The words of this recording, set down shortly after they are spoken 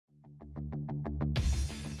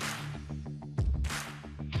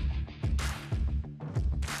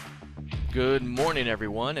Good morning,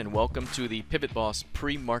 everyone, and welcome to the PivotBoss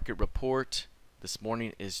pre-market report. This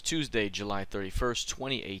morning is Tuesday, July 31st,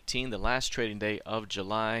 2018, the last trading day of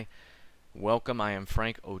July. Welcome, I am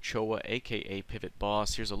Frank Ochoa, aka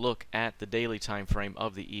PivotBoss. Here's a look at the daily time frame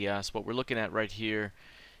of the ES. What we're looking at right here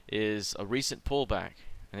is a recent pullback.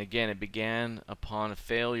 And again, it began upon a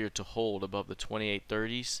failure to hold above the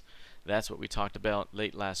 2830s. That's what we talked about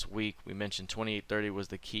late last week. We mentioned 2830 was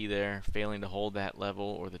the key there. Failing to hold that level,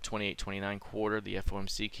 or the 2829 quarter, the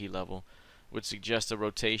FOMC key level, would suggest a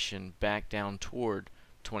rotation back down toward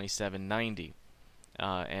 2790.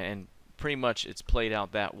 And pretty much it's played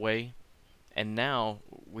out that way. And now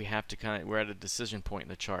we have to we're at a decision point in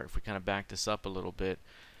the chart. If we kind of back this up a little bit,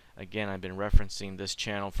 again, I've been referencing this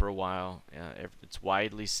channel for a while. It's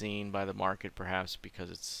widely seen by the market, perhaps because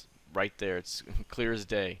it's right there. It's clear as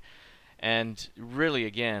day. And really,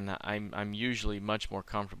 again, I'm usually much more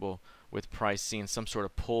comfortable with price seeing some sort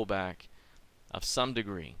of pullback of some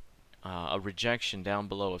degree, a rejection down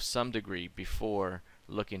below of some degree before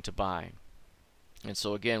looking to buy. And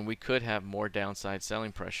so again, we could have more downside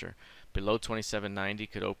selling pressure. Below 2790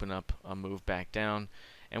 could open up a move back down,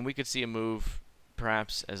 and we could see a move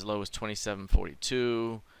perhaps as low as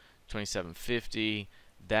 2742, 2750.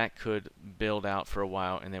 That could build out for a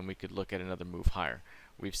while, and then we could look at another move higher.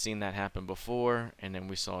 We've seen that happen before, and then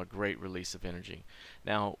we saw a great release of energy.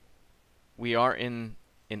 Now, we are in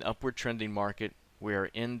an upward trending market. We are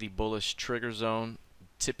in the bullish trigger zone.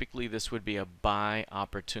 Typically, this would be a buy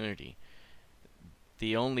opportunity.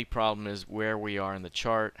 The only problem is where we are in the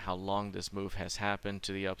chart, how long this move has happened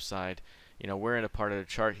to the upside. You know, we're in a part of the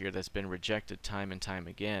chart here that's been rejected time and time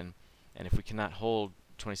again, and if we cannot hold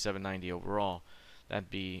 2790 overall,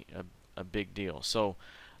 that'd be a big deal. So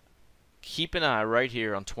keep an eye right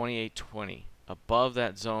here on 2820. Above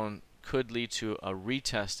that zone could lead to a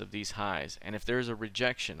retest of these highs, and if there's a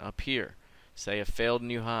rejection up here, say a failed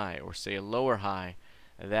new high or say a lower high,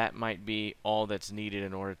 that might be all that's needed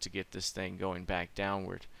in order to get this thing going back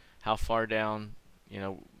downward. How far down, you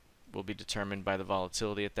know, will be determined by the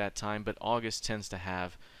volatility at that time, but August tends to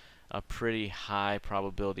have a pretty high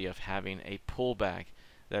probability of having a pullback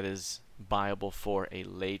that is buyable for a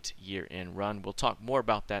late year-end run. We'll talk more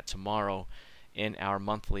about that tomorrow in our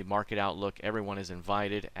monthly market outlook. Everyone is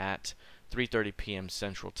invited at 3:30 p.m.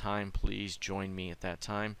 Central Time. Please join me at that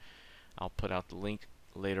time. I'll put out the link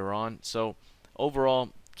later on. So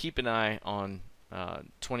overall, keep an eye on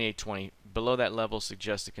 2820. Below that level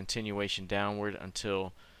suggests a continuation downward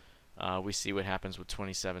until we see what happens with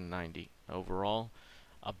 2790 overall.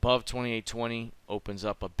 Above 2820 opens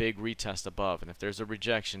up a big retest above, and if there's a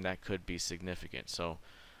rejection, that could be significant. So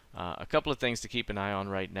a couple of things to keep an eye on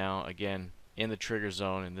right now. Again, in the trigger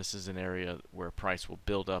zone, and this is an area where price will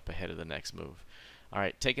build up ahead of the next move. All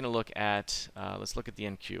right, taking a look at, let's look at the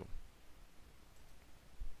NQ.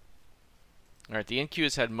 All right, the NQ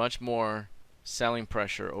has had much more selling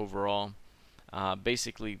pressure overall.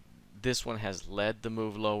 Basically, this one has led the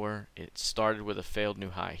move lower. It started with a failed new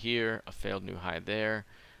high here, a failed new high there.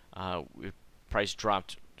 Price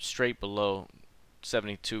dropped straight below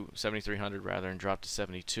 7,300 rather, and dropped to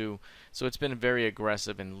 72. So it's been very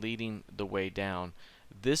aggressive and leading the way down.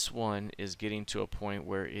 This one is getting to a point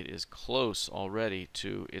where it is close already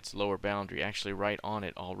to its lower boundary, actually right on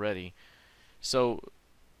it already. So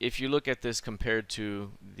if you look at this compared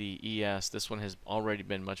to the ES, this one has already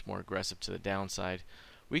been much more aggressive to the downside.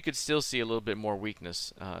 We could still see a little bit more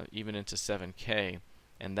weakness even into 7K,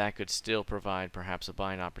 and that could still provide perhaps a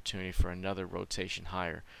buying opportunity for another rotation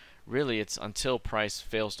higher. Really, it's until price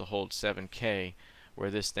fails to hold 7K where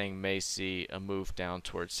this thing may see a move down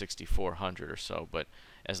towards 6,400 or so. But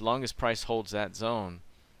as long as price holds that zone,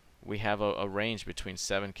 we have a range between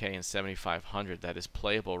 7K and 7,500 that is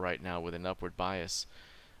playable right now with an upward bias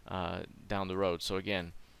down the road. So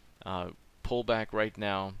again, pullback right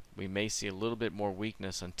now. We may see a little bit more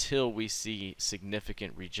weakness until we see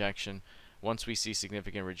significant rejection. Once we see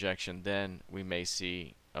significant rejection, then we may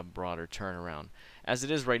see a broader turnaround. As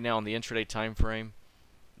it is right now on the intraday time frame,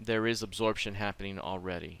 there is absorption happening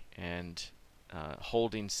already, and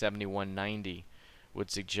holding 7190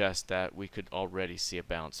 would suggest that we could already see a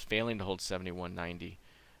bounce. Failing to hold 7190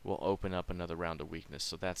 will open up another round of weakness.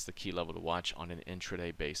 So that's the key level to watch on an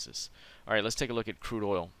intraday basis. All right, let's take a look at crude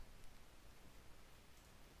oil.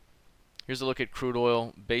 Here's a look at crude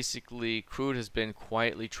oil. Basically, crude has been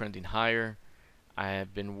quietly trending higher. I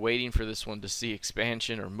have been waiting for this one to see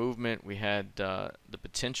expansion or movement. We had the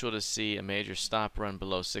potential to see a major stop run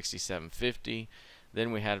below 67.50.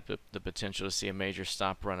 Then we had the potential to see a major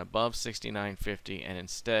stop run above 69.50, and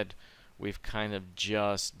instead we've kind of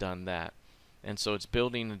just done that. and so it's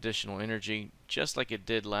building additional energy just like it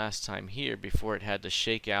did last time here before it had to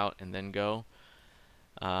shake out and then go.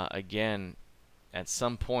 Again, at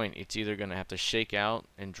some point it's either going to have to shake out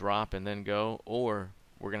and drop and then go, or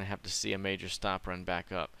we're going to have to see a major stop run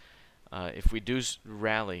back up. If we do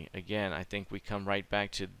rally again, I think we come right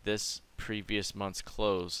back to this previous month's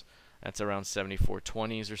close. That's around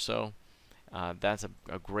 74.20s or so. That's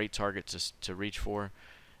a great target to reach for.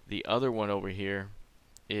 The other one over here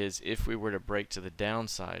is if we were to break to the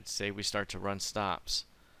downside, say we start to run stops,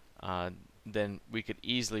 then we could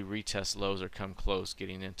easily retest lows or come close,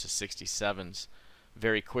 getting into 67s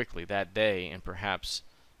very quickly that day, and perhaps,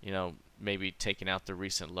 you know, maybe taking out the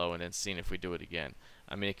recent low and then seeing if we do it again.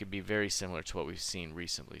 I mean, it could be very similar to what we've seen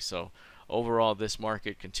recently. So overall, this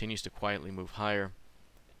market continues to quietly move higher.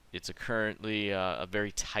 It's currently a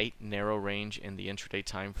very tight, narrow range in the intraday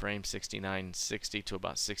time frame, 69.60 to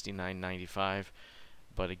about 69.95.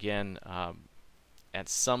 But again, at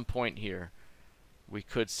some point here, we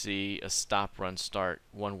could see a stop run start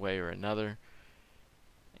one way or another.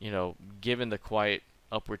 You know, given the quiet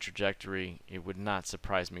upward trajectory, it would not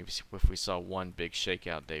surprise me if we saw one big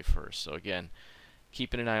shakeout day first. So again,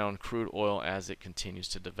 keeping an eye on crude oil as it continues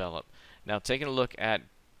to develop. Now, taking a look at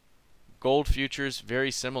gold futures,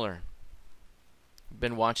 very similar.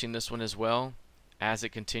 Been watching this one as well as it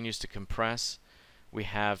continues to compress. We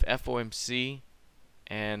have FOMC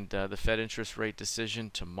and the Fed interest rate decision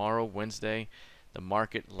tomorrow, Wednesday. The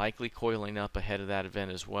market likely coiling up ahead of that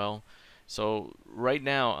event as well. So right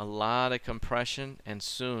now, a lot of compression, and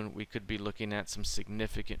soon we could be looking at some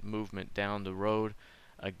significant movement down the road.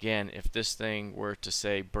 Again, if this thing were to,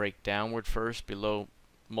 say, break downward first below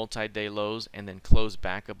multi-day lows and then close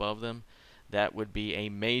back above them, that would be a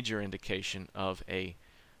major indication of a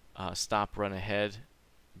stop run ahead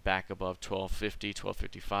back above 1250,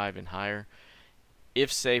 1255 and higher.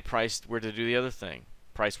 If, say, price were to do the other thing,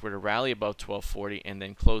 price were to rally above 1240 and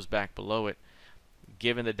then close back below it,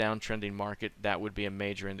 given the downtrending market, that would be a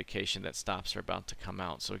major indication that stops are about to come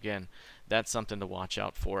out. So again, that's something to watch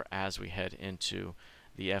out for as we head into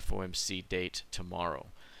the FOMC date tomorrow.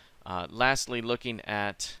 Lastly, looking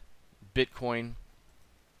at Bitcoin,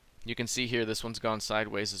 you can see here this one's gone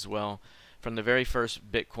sideways as well. From the very first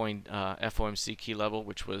Bitcoin FOMC key level,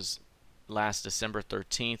 which was last December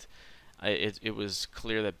 13th, it was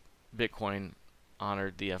clear that Bitcoin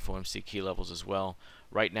honored the FOMC key levels as well.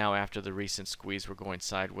 Right now, after the recent squeeze, we're going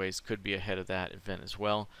sideways. Could be ahead of that event as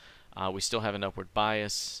well. We still have an upward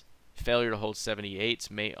bias. Failure to hold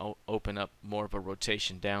 78s may open up more of a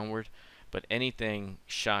rotation downward, but anything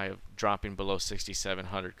shy of dropping below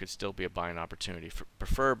 6,700 could still be a buying opportunity.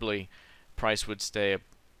 Preferably, price would stay,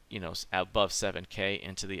 you know, above 7K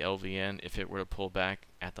into the LVN if it were to pull back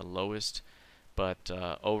at the lowest. But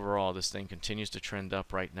overall, this thing continues to trend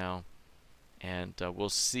up right now, and we'll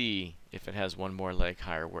see if it has one more leg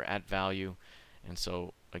higher. We're at value, and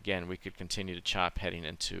so again, we could continue to chop heading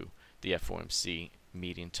into the FOMC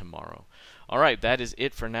meeting tomorrow. All right, that is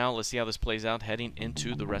it for now. Let's see how this plays out heading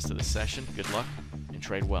into the rest of the session. Good luck and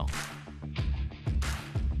trade well.